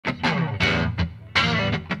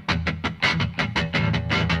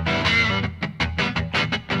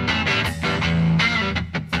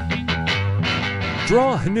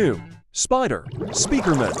Draw a new spider,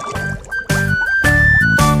 Speakerman.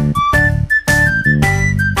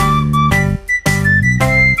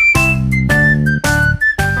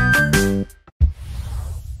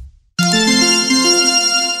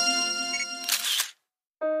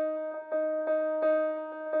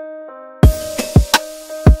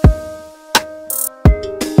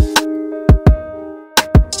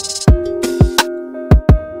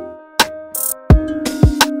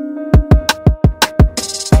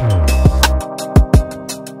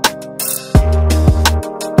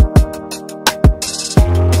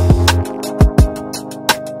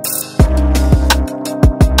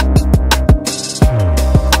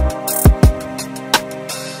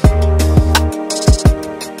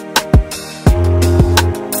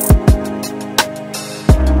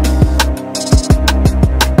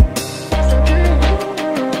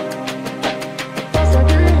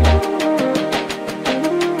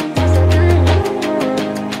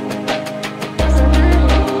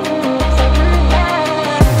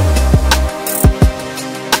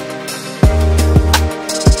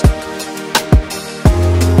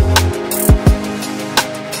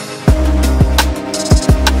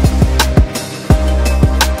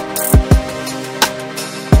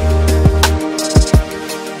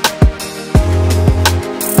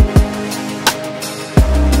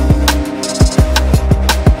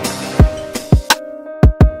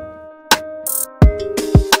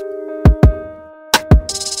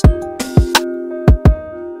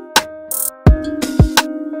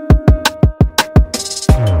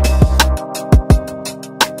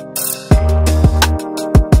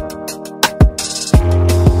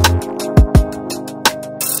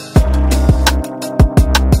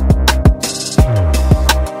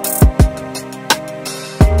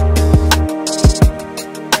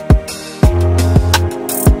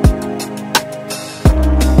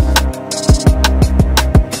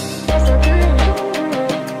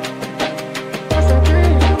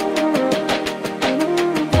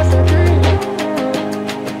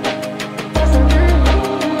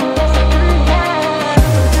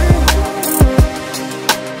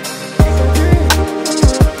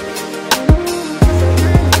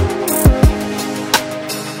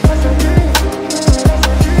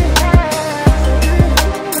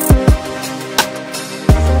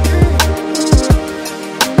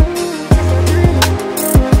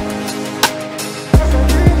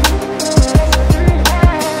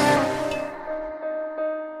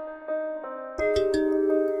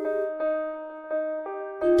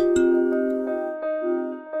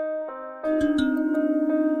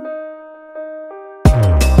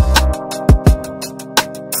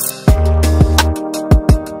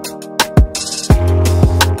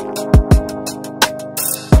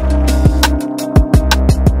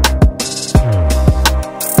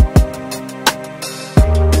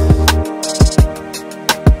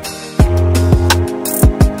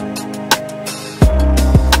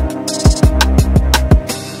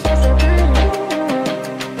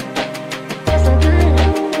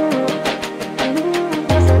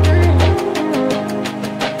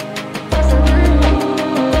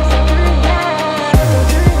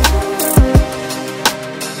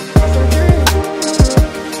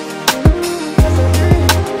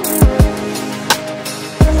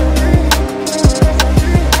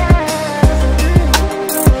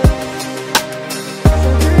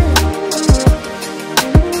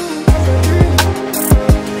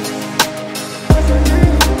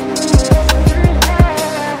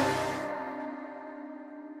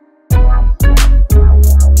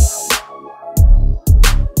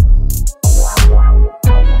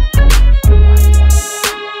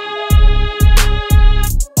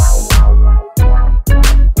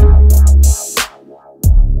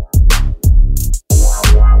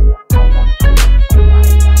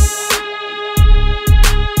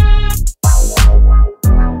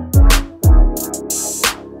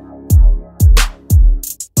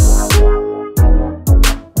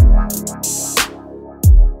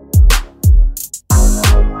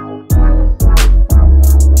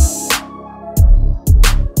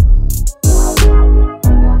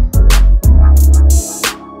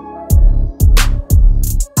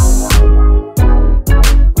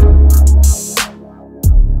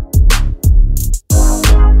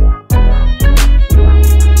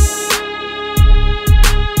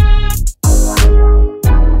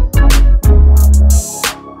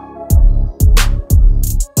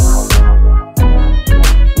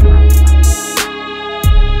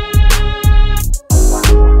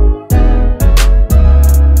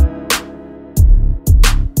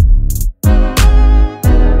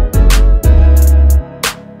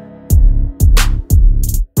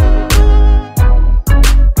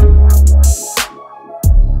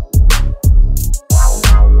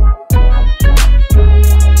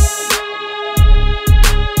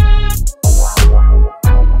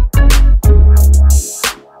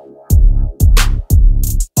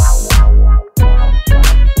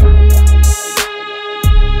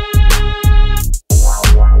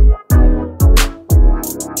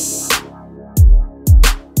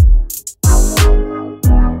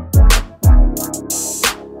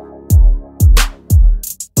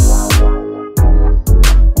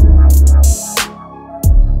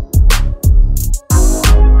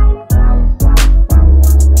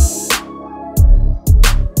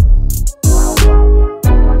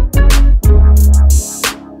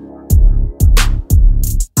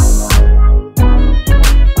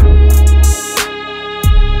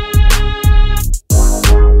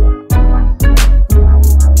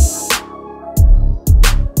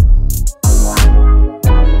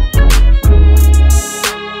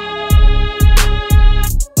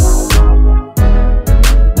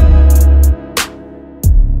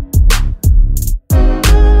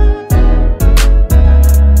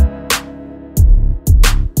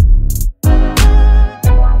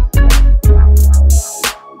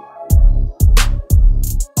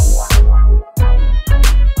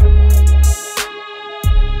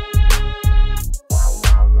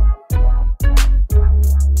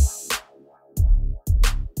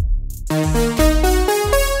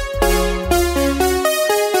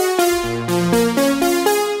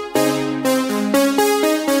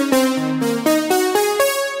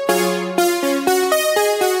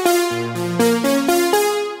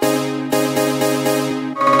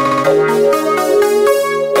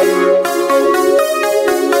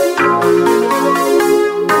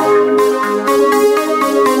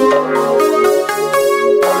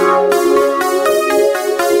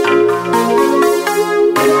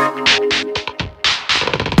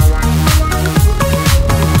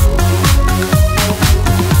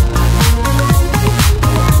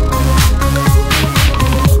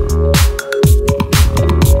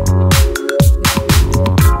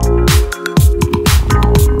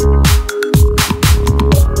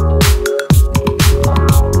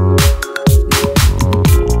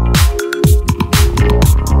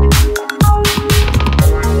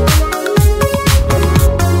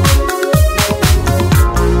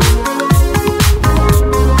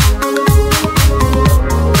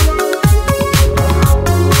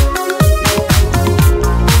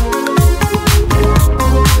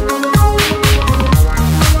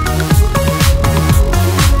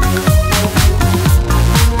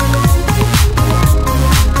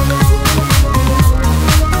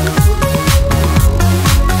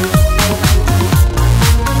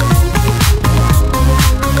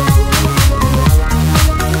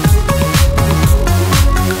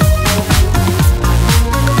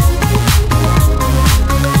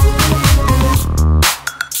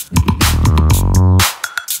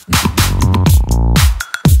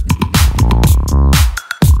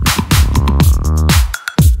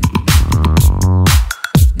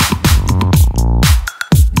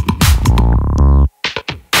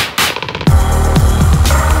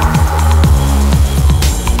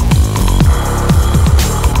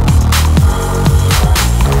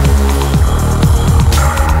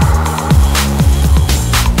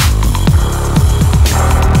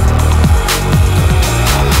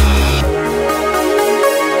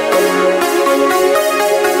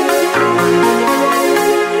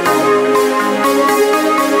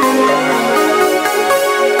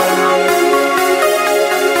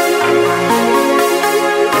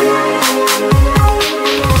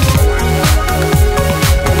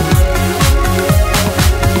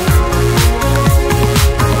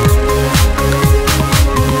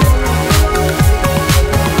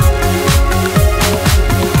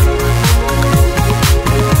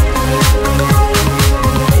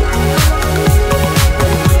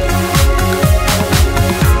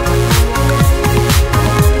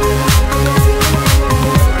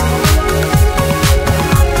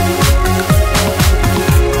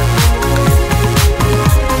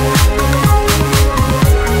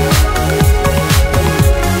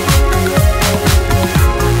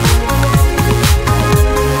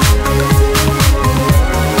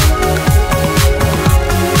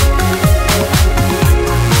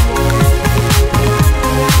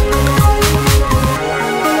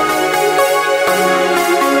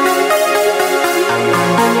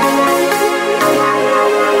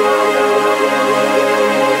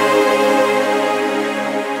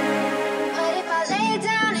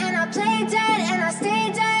 play dead and I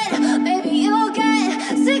stay dead. Baby, you'll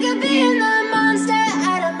get sick of being the monster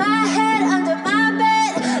out of my head, under my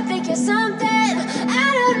bed. Think you're something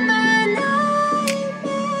out of my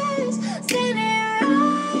nightmares, standing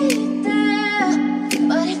right there.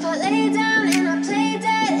 But if I lay down and I play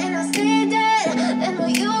dead and I stay dead, then will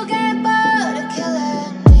you get bored of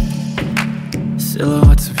killing me?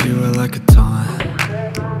 Silhouettes of you are like a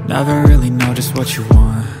taunt. Never really know just what you want.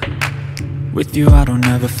 With you I don't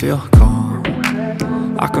ever feel calm.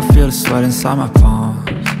 I can feel the sweat inside my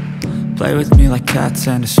palms. Play with me like cats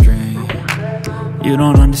and a string. You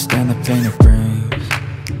don't understand the pain it brings.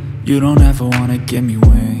 You don't ever wanna give me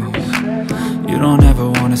wings. You don't ever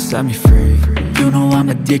wanna set me free. You know I'm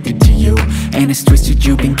addicted to you, and it's twisted,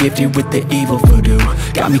 you've been gifted with the evil voodoo.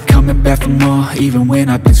 Got me coming back for more, even when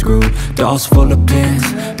I've been screwed. Dolls full of pins,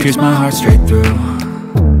 pierce my heart straight through.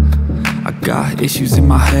 I got issues in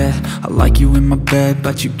my head, I like you in my bed,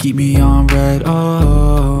 but you keep me on red.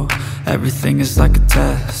 Oh, everything is like a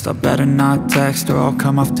test. I better not text or I'll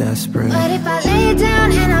come off desperate. But if I lay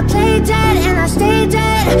down and I play dead and I stay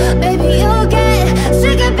dead, baby, you'll get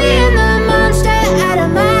sick of being the monster out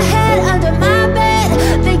of my head, under my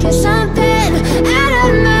bed. Think you're something out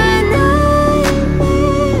of my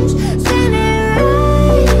nightmares, standing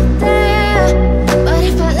right there. But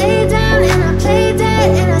if I lay down and I play dead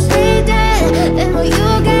and I stay dead, then will you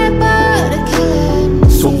get bored of killing me?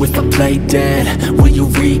 So if I play dead, will you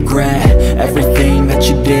regret everything that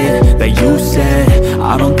you did, that you said?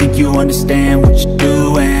 I don't think you understand what you're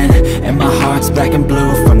doing, and my heart's black and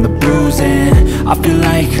blue from the bruising. I feel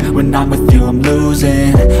like when I'm with you I'm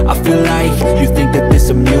losing. I feel like you think that this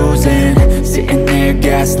amusing, sitting there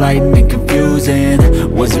gaslighting and confusing.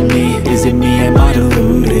 Was it me? Is it me? Am I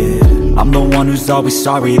deluded? I'm the one who's always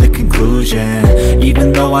sorry, the conclusion,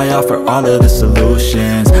 even though I offer all of the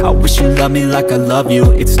solutions. I wish you loved me like I love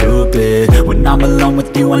you, it's stupid. When I'm alone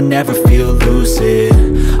with you I never feel lucid.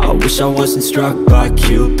 I wish I wasn't struck by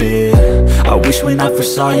Cupid. I wish when I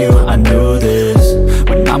first saw you I knew this.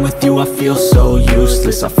 When I'm with you I feel so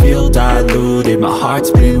useless, I feel diluted, my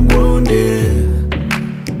heart's been wounded.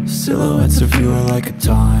 Silhouettes of you are like a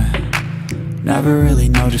taunt. Never really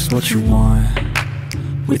know just what you want.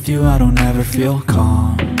 With you I don't ever feel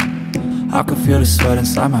calm. I can feel the sweat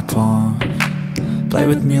inside my palms. Play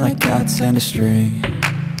with me like cats and a string.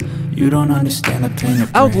 You don't understand the pain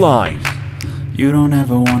it brings. Outline. You don't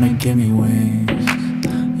ever wanna give me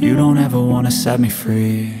wings. You don't ever wanna set me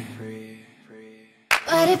free.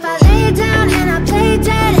 But if I lay down and I play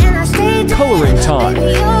dead and I stay dead, Coloring time.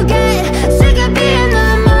 baby, you'll get sick of being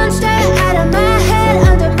the monster out of my head,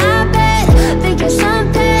 under my bed. Think you're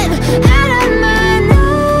something out of my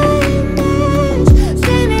nightmares,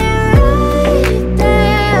 standing right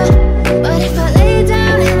there. But if I lay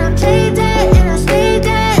down and I play dead and I stay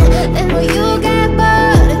dead, then will you get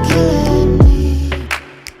bored of killing me?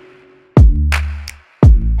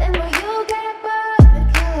 Then will you get bored of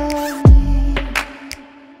killing me?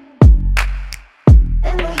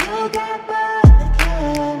 Then will you get bored of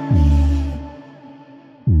killing me?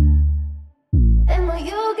 Then will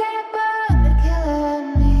you get bored of killing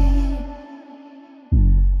me?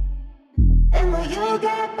 Then will you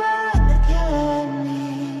get bored of killing me?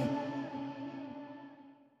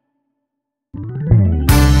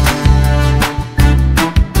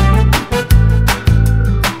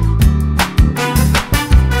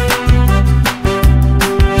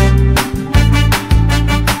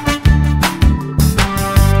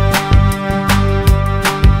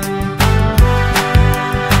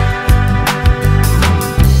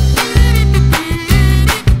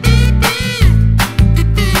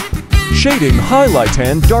 Shading, highlight,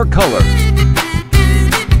 and dark color.